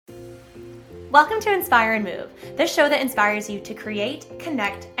Welcome to Inspire and Move, the show that inspires you to create,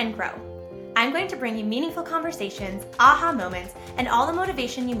 connect, and grow. I'm going to bring you meaningful conversations, aha moments, and all the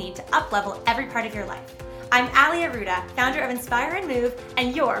motivation you need to up-level every part of your life. I'm Ali Aruda, founder of Inspire and Move,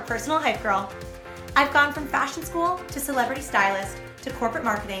 and your personal hype girl. I've gone from fashion school to celebrity stylist to corporate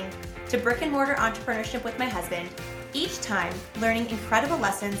marketing to brick and mortar entrepreneurship with my husband, each time learning incredible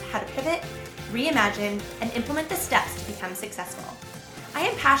lessons how to pivot, reimagine, and implement the steps to become successful. I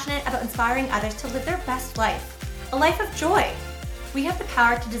am passionate about inspiring others to live their best life, a life of joy. We have the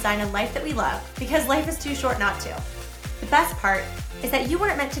power to design a life that we love because life is too short not to. The best part is that you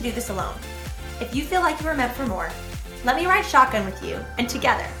weren't meant to do this alone. If you feel like you were meant for more, let me ride shotgun with you, and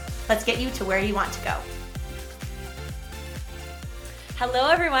together, let's get you to where you want to go. Hello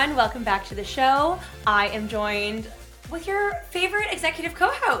everyone, welcome back to the show. I am joined with your favorite executive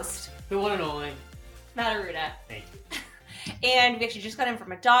co-host, the one and only Matt Aruda. Thank you. And we actually just got in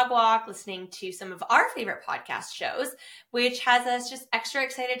from a dog walk, listening to some of our favorite podcast shows, which has us just extra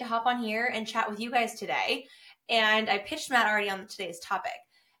excited to hop on here and chat with you guys today. And I pitched Matt already on today's topic,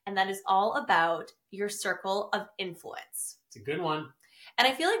 and that is all about your circle of influence. It's a good one. And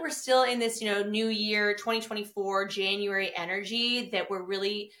I feel like we're still in this, new year, 2024, January energy, that we're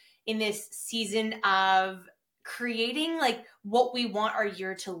really in this season of creating like what we want our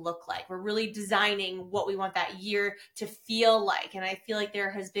year to look like. We're really designing what we want that year to feel like. And I feel like there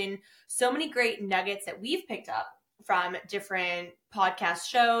has been so many great nuggets that we've picked up from different podcast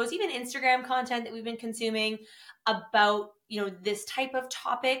shows, even Instagram content that we've been consuming about, this type of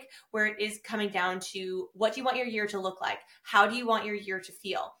topic where it is coming down to what do you want your year to look like? How do you want your year to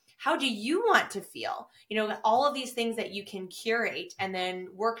feel? How do you want to feel? All of these things that you can curate and then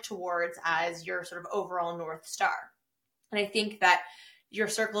work towards as your sort of overall North Star. And I think that your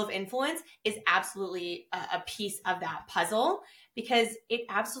circle of influence is absolutely a piece of that puzzle, because it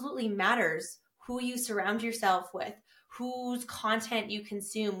absolutely matters who you surround yourself with, whose content you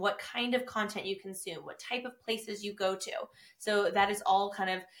consume, what kind of content you consume, what type of places you go to. So that is all kind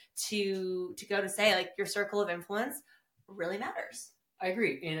of to go to say, like, your circle of influence really matters. I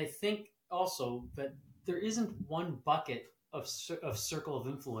agree. And I think also that there isn't one bucket of circle of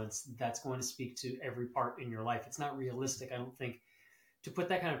influence that's going to speak to every part in your life. It's not realistic, I don't think, to put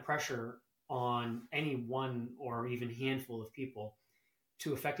that kind of pressure on any one or even handful of people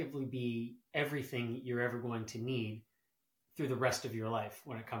to effectively be everything you're ever going to need through the rest of your life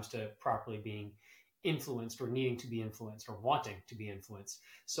when it comes to properly being influenced or needing to be influenced or wanting to be influenced.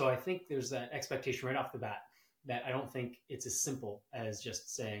 So I think there's that expectation right off the bat that I don't think it's as simple as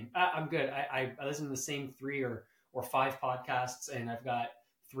just saying, I'm good. I listen to the same 3 or 5 podcasts, and I've got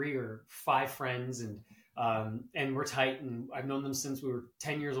 3 or 5 friends, and we're tight, and I've known them since we were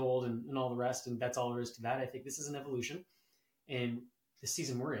 10 years old and all the rest. And that's all there is to that. I think this is an evolution, and the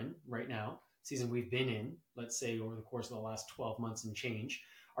season we're in right now, season we've been in, let's say over the course of the last 12 months and change,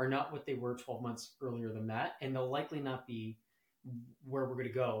 are not what they were 12 months earlier than that. And they'll likely not be where we're going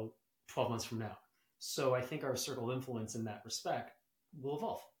to go 12 months from now. So I think our circle of influence in that respect will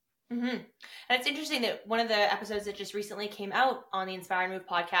evolve. Mm-hmm. And it's interesting that one of the episodes that just recently came out on the Inspire and Move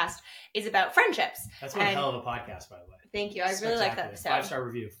podcast is about friendships. That's one hell of a podcast, by the way. Thank you. I really like that episode. 5-star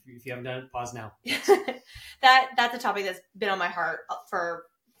review. If you haven't done it, pause now. That's a topic that's been on my heart for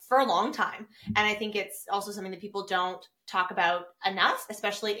a long time. And I think it's also something that people don't talk about enough,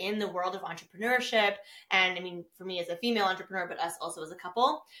 especially in the world of entrepreneurship. And I mean, for me as a female entrepreneur, but us also as a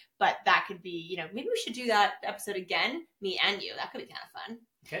couple, but that could be, maybe we should do that episode again, me and you. That could be kind of fun.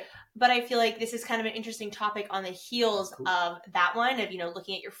 Okay. But I feel like this is kind of an interesting topic on the heels of that one of,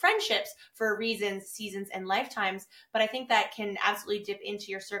 looking at your friendships for reasons, seasons, and lifetimes. But I think that can absolutely dip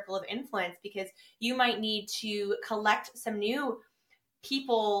into your circle of influence, because you might need to collect some new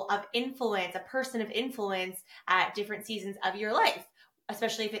people of influence, a person of influence at different seasons of your life,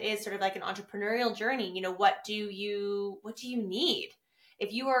 especially if it is sort of like an entrepreneurial journey. What do you need?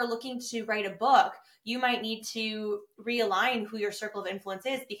 If you are looking to write a book, you might need to realign who your circle of influence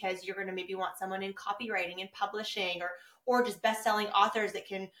is, because you're going to maybe want someone in copywriting and publishing, or just best-selling authors that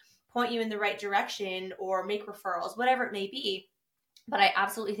can point you in the right direction or make referrals, whatever it may be. But I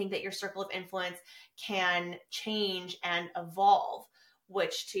absolutely think that your circle of influence can change and evolve,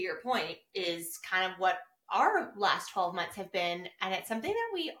 which, to your point, is kind of what our last 12 months have been. And it's something that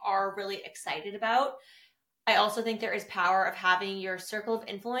we are really excited about. I also think there is power of having your circle of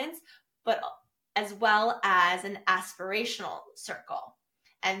influence, but as well as an aspirational circle.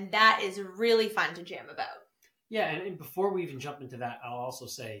 And that is really fun to jam about. Yeah. And before we even jump into that, I'll also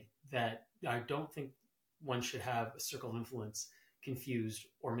say that I don't think one should have a circle of influence confused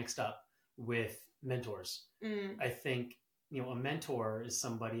or mixed up with mentors. I think a mentor is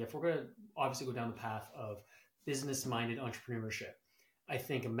somebody, if we're going to obviously go down the path of business-minded entrepreneurship, I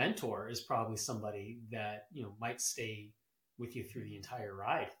think a mentor is probably somebody that, might stay with you through the entire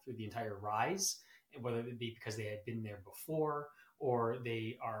ride, through the entire rise, and whether it be because they had been there before, or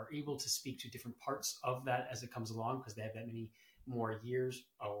they are able to speak to different parts of that as it comes along because they have that many more years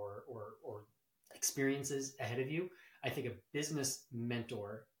or experiences ahead of you. I think a business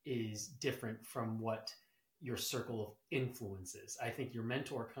mentor is different from what your circle of influence is. I think your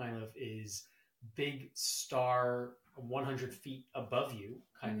mentor kind of is big star 100 feet above you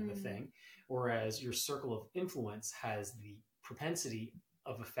kind of a thing, whereas your circle of influence has the propensity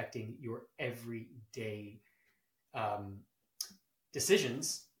of affecting your everyday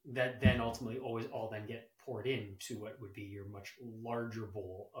decisions that then ultimately always all then get poured into what would be your much larger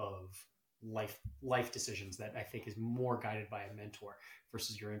bowl of life decisions that I think is more guided by a mentor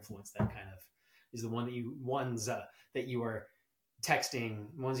versus your influence that kind of is the ones that you are texting,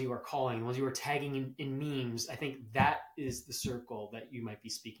 ones you are calling, ones you are tagging in memes. I think that is the circle that you might be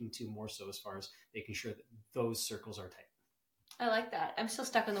speaking to more so as far as making sure that those circles are tight. I like that. I'm still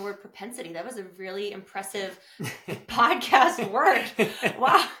stuck on the word propensity. That was a really impressive podcast word.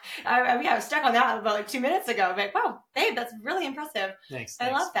 Wow. I was stuck on that about 2 minutes ago. But wow, babe, that's really impressive. Thanks. I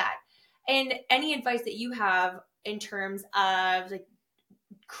love that. And any advice that you have in terms of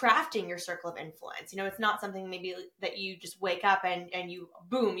crafting your circle of influence? It's not something maybe that you just wake up and you,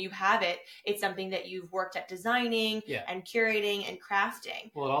 boom, you have it. It's something that you've worked at designing and curating and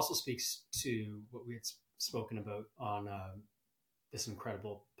crafting. Well, it also speaks to what we had spoken about on this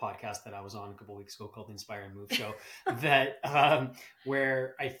incredible podcast that I was on a couple of weeks ago called the Inspire and Move Show, that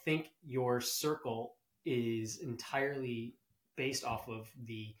where I think your circle is entirely based off of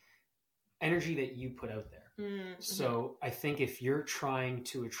the energy that you put out there. Mm-hmm. So I think if you're trying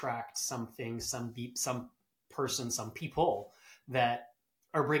to attract something, some person, some people that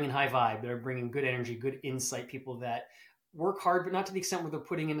are bringing high vibe, that are bringing good energy, good insight, people that work hard, but not to the extent where they're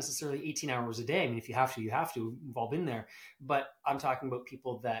putting in necessarily 18 hours a day. I mean, if you have to, we've all been there. But I'm talking about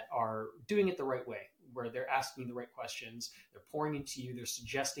people that are doing it the right way, where they're asking the right questions, they're pouring into you, they're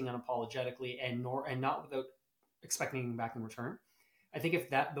suggesting unapologetically, and not without expecting anything back in return. I think if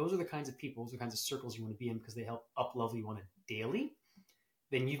those are the kinds of people, those are the kinds of circles you want to be in because they help up-level you on a daily,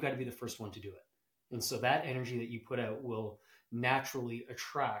 then you've got to be the first one to do it. And so that energy that you put out will naturally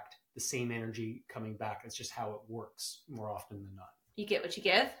attract the same energy coming back. That's just how it works more often than not. You get what you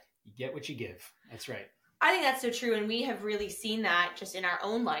give? You get what you give. That's right. I think that's so true. And we have really seen that just in our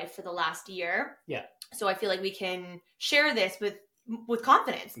own life for the last year. Yeah. So I feel like we can share this with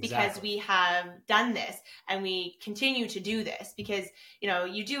confidence because we have done this and we continue to do this because,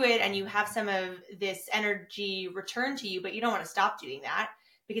 you do it and you have some of this energy return to you, but you don't want to stop doing that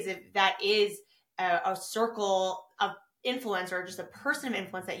because if that is a circle of influence or just a person of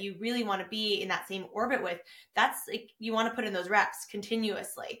influence that you really want to be in that same orbit with, that's you want to put in those reps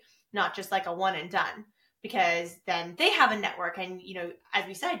continuously, not just a one and done. Because then they have a network and, as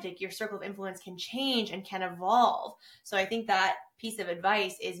we said, your circle of influence can change and can evolve. So I think that piece of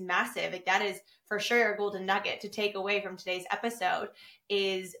advice is massive. That is for sure a golden nugget to take away from today's episode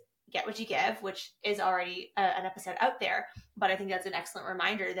is get what you give, which is already an episode out there. But I think that's an excellent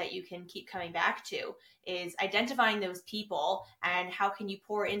reminder that you can keep coming back to is identifying those people and how can you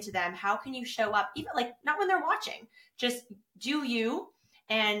pour into them? How can you show up? Even not when they're watching, just do you.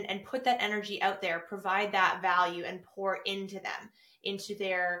 And put that energy out there, provide that value and pour into them, into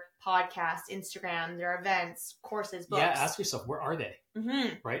their podcast, Instagram, their events, courses, books. Yeah, ask yourself, where are they?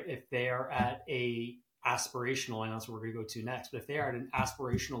 Mm-hmm. Right? If they are at a aspirational, I know that's what we're going to go to next, but if they are at an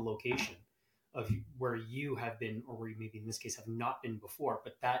aspirational location of where you have been, or where you maybe in this case have not been before,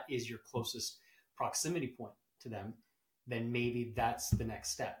 but that is your closest proximity point to them, then maybe that's the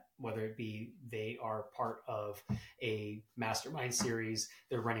next step. Whether it be they are part of a mastermind series,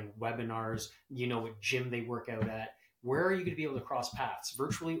 they're running webinars, what gym they work out at, where are you going to be able to cross paths,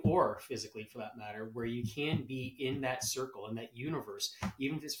 virtually or physically for that matter, where you can be in that circle, in that universe,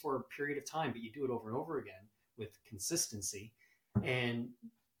 even if it's for a period of time, but you do it over and over again with consistency. And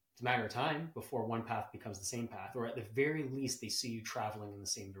it's a matter of time before one path becomes the same path, or at the very least, they see you traveling in the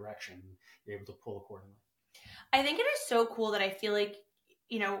same direction and you're able to pull accordingly. I think it is so cool that I feel like,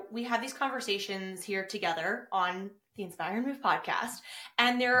 we have these conversations here together on the Inspire and Move podcast,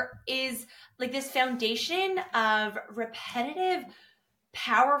 and there is this foundation of repetitive,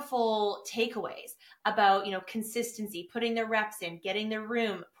 powerful takeaways about, consistency, putting the reps in, getting the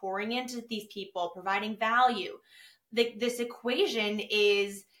room, pouring into these people, providing value. This equation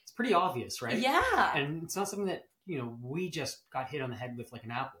is... It's pretty obvious, right? Yeah. And it's not something that, we just got hit on the head with like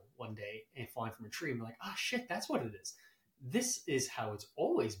an apple one day and falling from a tree and we're like, oh shit, that's what it is. this is how it's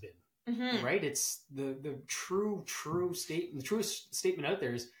always been. Mm-hmm. Right? It's the true state. The truest statement out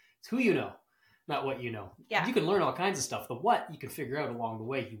there is it's who you know, not what you know. Yeah. You can learn all kinds of stuff. The what you can figure out along the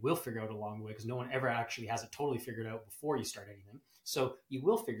way. You will figure out along the way because no one ever actually has it totally figured out before you start anything. So you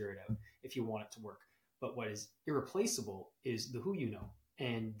will figure it out if you want it to work. But what is irreplaceable is the who you know,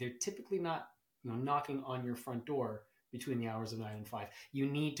 and they're typically not knocking on your front door between the hours of 9 and 5. You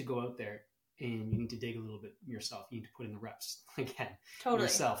need to go out there and you need to dig a little bit yourself. You need to put in the reps again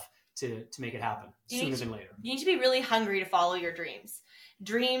yourself. To make it happen sooner than later. You need to be really hungry to follow your dreams.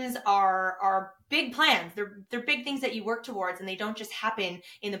 Dreams are big plans. They're big things that you work towards, and they don't just happen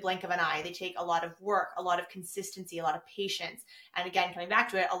in the blink of an eye. They take a lot of work, a lot of consistency, a lot of patience. And again, coming back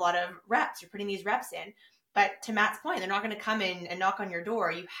to it, a lot of reps. You're putting these reps in. But to Matt's point, they're not going to come in and knock on your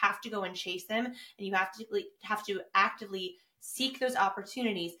door. You have to go and chase them, and you have to actively seek those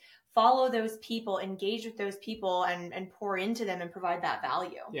opportunities. Follow those people, engage with those people, and pour into them and provide that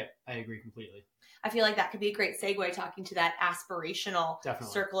value. Yeah, I agree completely. I feel like that could be a great segue talking to that aspirational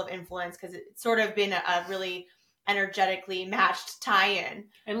circle of influence, because it's sort of been a really energetically matched tie-in.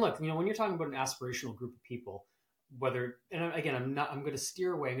 And look, when you're talking about an aspirational group of people, and again, I'm going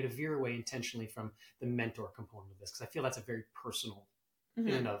to veer away intentionally from the mentor component of this, because I feel that's a very personal in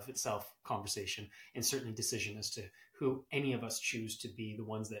and of itself conversation, and certainly decision as to who any of us choose to be the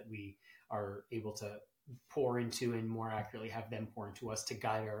ones that we are able to pour into, and more accurately have them pour into us to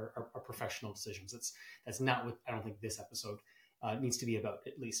guide our professional decisions. That's not what I don't think this episode needs to be about,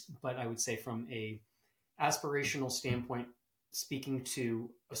 at least. But I would say from a aspirational standpoint, speaking to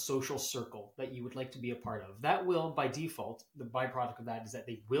a social circle that you would like to be a part of, that will, by default, the byproduct of that is that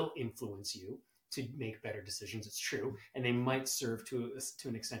they will influence you to make better decisions. It's true. And they might serve to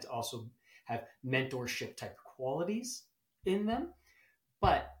an extent to also have mentorship type qualities in them.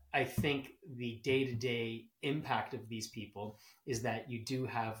 But I think the day-to-day impact of these people is that you do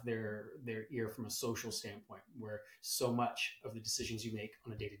have their ear from a social standpoint, where so much of the decisions you make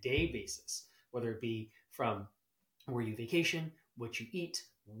on a day-to-day basis, whether it be from where you vacation, what you eat,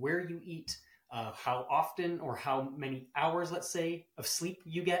 where you eat, how often or how many hours, let's say, of sleep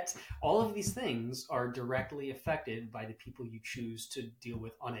you get, all of these things are directly affected by the people you choose to deal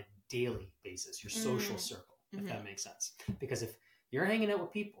with on a daily basis, your social circle, if that makes sense. Because if you're hanging out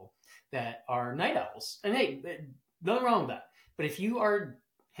with people that are night owls, and hey, nothing wrong with that, but if you are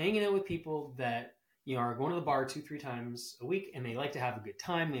hanging out with people that are going to the bar 2-3 times a week, and they like to have a good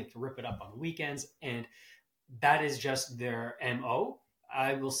time, they like to rip it up on the weekends, and that is just their MO,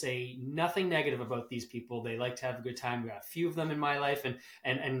 I will say nothing negative about these people. They like to have a good time. We got a few of them in my life, and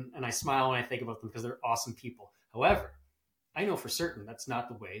I smile when I think about them because they're awesome people. However, I know for certain that's not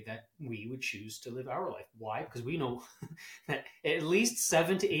the way that we would choose to live our life. Why? Because we know that at least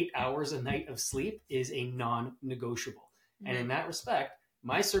 7 to 8 hours a night of sleep is a non-negotiable. And in that respect,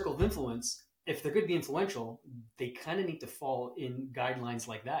 my circle of influence, if they're going to be influential, they kind of need to fall in guidelines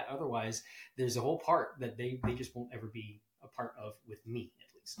like that. Otherwise, there's a whole part that they just won't ever be a part of with me,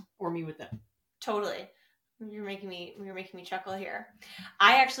 at least, or me with them. Totally. You're making me chuckle here.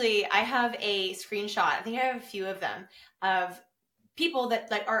 I have a screenshot. I think I have a few of them of people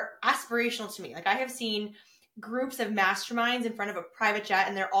that are aspirational to me. Like, I have seen groups of masterminds in front of a private jet,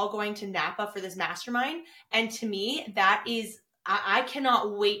 and they're all going to Napa for this mastermind. And to me, that is, I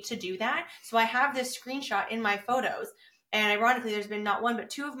cannot wait to do that. So I have this screenshot in my photos. And ironically, there's been not one, but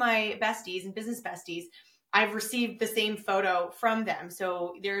two of my besties and business besties, I've received the same photo from them.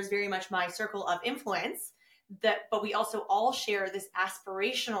 So there's very much my circle of influence, but we also all share this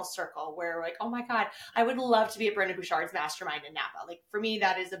aspirational circle where we're like, oh my God, I would love to be at Brendon Bouchard's mastermind in Napa. Like, for me,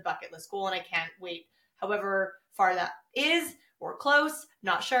 that is a bucket list goal, and I can't wait, however far that is, or close,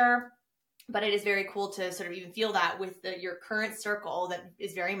 not sure. But it is very cool to sort of even feel that with your current circle that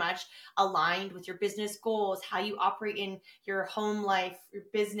is very much aligned with your business goals, how you operate in your home life, your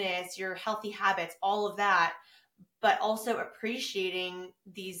business, your healthy habits, all of that, but also appreciating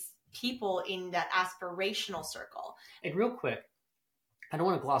these people in that aspirational circle. And real quick, I don't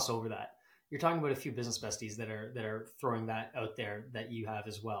want to gloss over that. You're talking about a few business besties that are throwing that out there that you have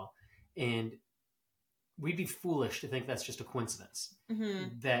as well. And we'd be foolish to think that's just a coincidence.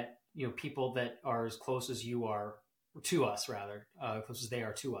 That people that are as close as you are to us, rather, close as they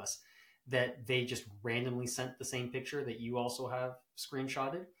are to us, that they just randomly sent the same picture that you also have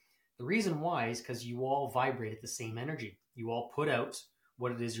screenshotted. The reason why is because you all vibrate at the same energy. You all put out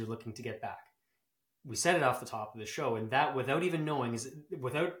what it is you're looking to get back. We said it off the top of the show, and that without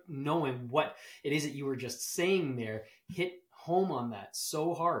knowing what it is that you were just saying there, hit home on that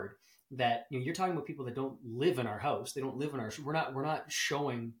so hard that you're talking about people that don't live in our house. They don't live in our, we're not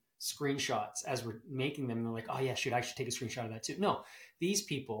showing screenshots as we're making them. And they're like, oh yeah, I should take a screenshot of that too. No, these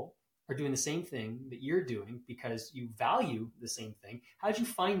people are doing the same thing that you're doing because you value the same thing. How'd you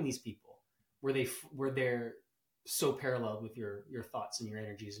find these people? Were they're so paralleled with your thoughts and your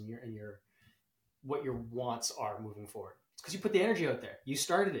energies and your what your wants are moving forward? It's because you put the energy out there. You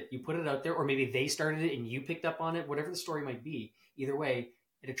started it. You put it out there, or maybe they started it and you picked up on it. Whatever the story might be, either way,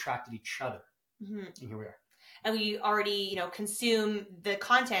 it attracted each other. Mm-hmm. And here we are. And we already, consume the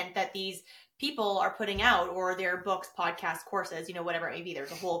content that these people are putting out, or their books, podcasts, courses, whatever it may be.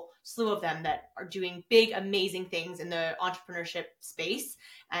 There's a whole slew of them that are doing big, amazing things in the entrepreneurship space,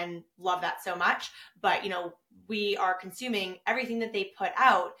 and love that so much. But, we are consuming everything that they put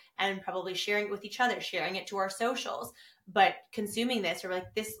out and probably sharing it with each other, sharing it to our socials, but consuming this, or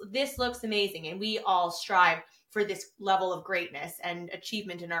like, this looks amazing. And we all strive for this level of greatness and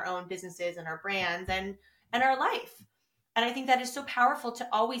achievement in our own businesses and our brands and our life. And I think that is so powerful to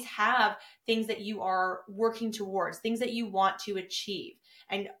always have things that you are working towards, things that you want to achieve,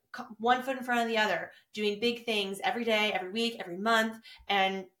 and one foot in front of the other, doing big things every day, every week, every month,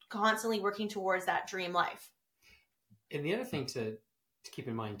 and constantly working towards that dream life. And the other thing to keep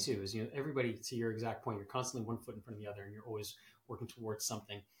in mind too is, everybody, to your exact point, you're constantly one foot in front of the other, and you're always working towards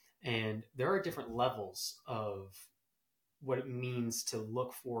something. And there are different levels of what it means to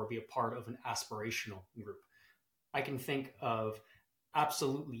look for, be a part of an aspirational group. I can think of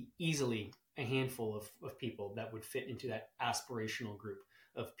absolutely easily a handful of people that would fit into that aspirational group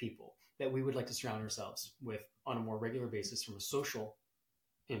of people that we would like to surround ourselves with on a more regular basis from a social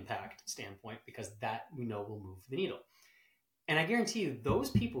impact standpoint, because that we know will move the needle. And I guarantee you, those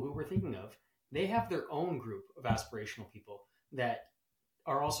people who we're thinking of, they have their own group of aspirational people that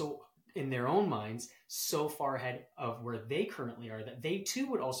are also in their own minds so far ahead of where they currently are that they too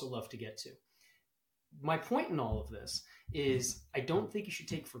would also love to get to. My point in all of this is, I don't think you should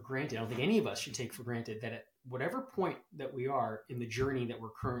take for granted, I don't think any of us should take for granted, that at whatever point that we are in the journey that we're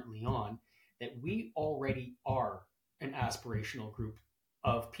currently on, that we already are an aspirational group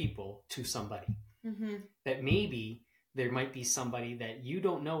of people to somebody. Mm-hmm. That maybe there might be somebody that you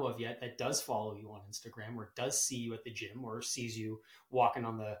don't know of yet that does follow you on Instagram, or does see you at the gym, or sees you walking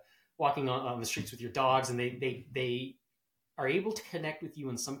on the streets with your dogs, and they are able to connect with you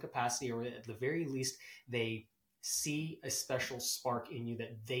in some capacity, or at the very least, they see a special spark in you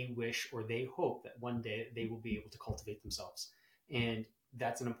that they wish, or they hope that one day they will be able to cultivate themselves. And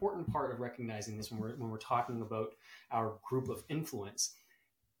that's an important part of recognizing this when we're talking about our group of influence,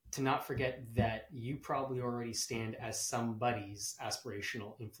 to not forget that you probably already stand as somebody's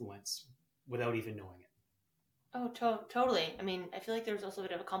aspirational influence without even knowing it. Oh, totally. I mean, I feel like there's also a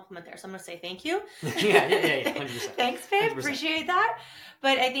bit of a compliment there, so I'm going to say thank you. yeah, 100%. Thanks, babe. 100%. Appreciate that.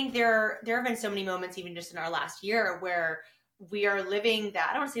 But I think there have been so many moments, even just in our last year, where we are living that,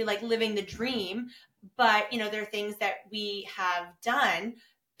 I don't want to say like living the dream, but, there are things that we have done,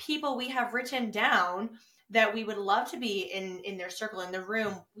 people we have written down that we would love to be in their circle, in the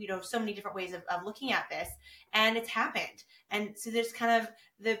room, so many different ways of looking at this, and it's happened. And so there's kind of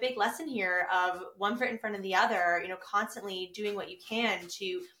the big lesson here of one foot in front of the other, constantly doing what you can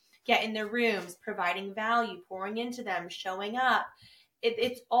to get in their rooms, providing value, pouring into them, showing up.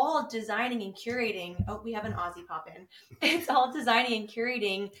 It's all designing and curating. Oh, we have an Aussie pop in. It's all designing and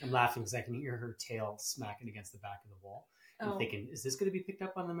curating. I'm laughing because I can hear her tail smacking against the back of the wall. I'm thinking, is this going to be picked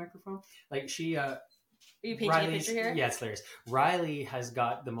up on the microphone? Like she... Are you painting a picture here? Yeah, it's hilarious. Riley has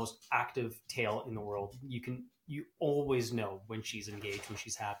got the most active tail in the world. You always know when she's engaged, when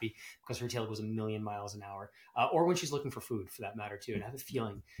she's happy, because her tail goes a million miles an hour, or when she's looking for food, for that matter too. And I have a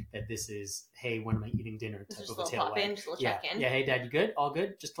feeling that this is, hey, when am I eating dinner? Type of a tail pop in, just a little check in. Yeah, hey, Dad, you good? All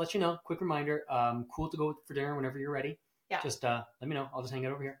good? Just to let you know, quick reminder, cool to go for dinner whenever you're ready. Yeah. Just let me know. I'll just hang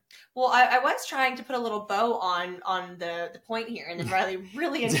out over here. Well, I was trying to put a little bow on the point here, and then Riley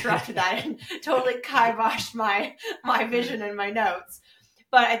really interrupted that and totally kiboshed my vision and my notes.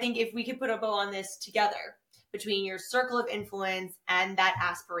 But I think if we could put a bow on this together, between your circle of influence and that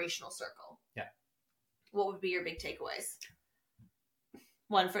aspirational circle, what would be your big takeaways?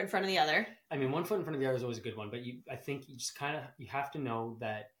 One foot in front of the other. I mean, one foot in front of the other is always a good one, but I think you just you have to know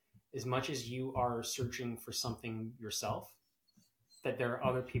that as much as you are searching for something yourself, that there are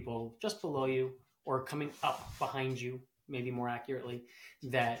other people just below you or coming up behind you, maybe more accurately,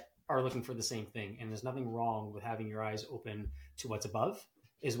 that are looking for the same thing. And there's nothing wrong with having your eyes open to what's above,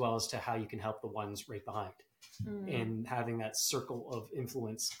 as well as to how you can help the ones right behind. And having that circle of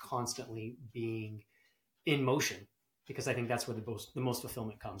influence constantly being in motion, because I think that's where the most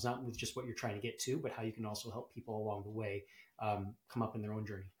fulfillment comes, not with just what you're trying to get to, but how you can also help people along the way come up in their own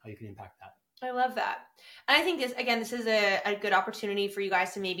journey, how you can impact that. I love that. And I think this is a good opportunity for you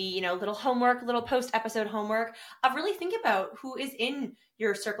guys to maybe, little homework, little post-episode homework of really think about who is in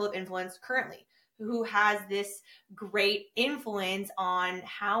your circle of influence currently, who has this great influence on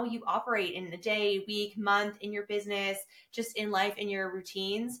how you operate in the day, week, month, in your business, just in life, in your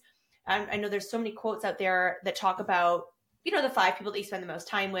routines. I know there's so many quotes out there that talk about, the 5 people that you spend the most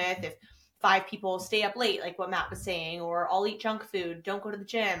time with. If 5 people stay up late, like what Matt was saying, or all eat junk food, don't go to the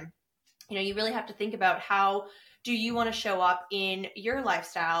gym. You really have to think about how do you want to show up in your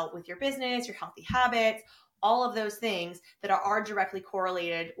lifestyle with your business, your healthy habits, all of those things that are directly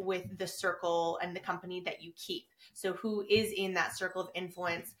correlated with the circle and the company that you keep. So who is in that circle of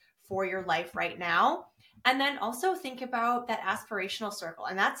influence for your life right now? And then also think about that aspirational circle.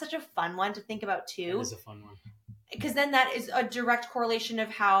 And that's such a fun one to think about too. It is a fun one. Because then that is a direct correlation of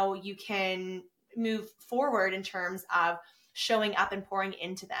how you can move forward in terms of showing up and pouring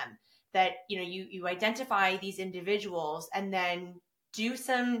into them. That, you identify these individuals and then do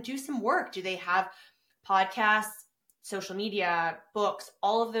some work. Do they have podcasts, social media, books,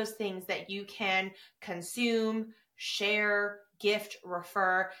 all of those things that you can consume, share, gift,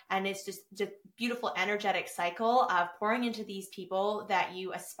 refer? And it's just a beautiful energetic cycle of pouring into these people that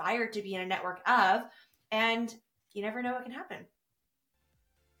you aspire to be in a network of, and you never know what can happen.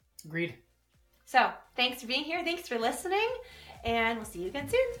 Agreed. So thanks for being here. Thanks for listening. And we'll see you again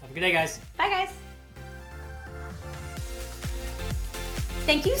soon. Have a good day, guys. Bye, guys.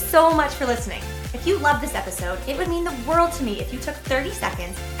 Thank you so much for listening. If you loved this episode, it would mean the world to me if you took 30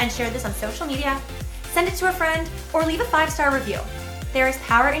 seconds and shared this on social media, send it to a friend, or leave a 5-star review. There is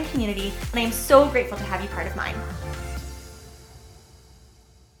power in community, and I am so grateful to have you part of mine.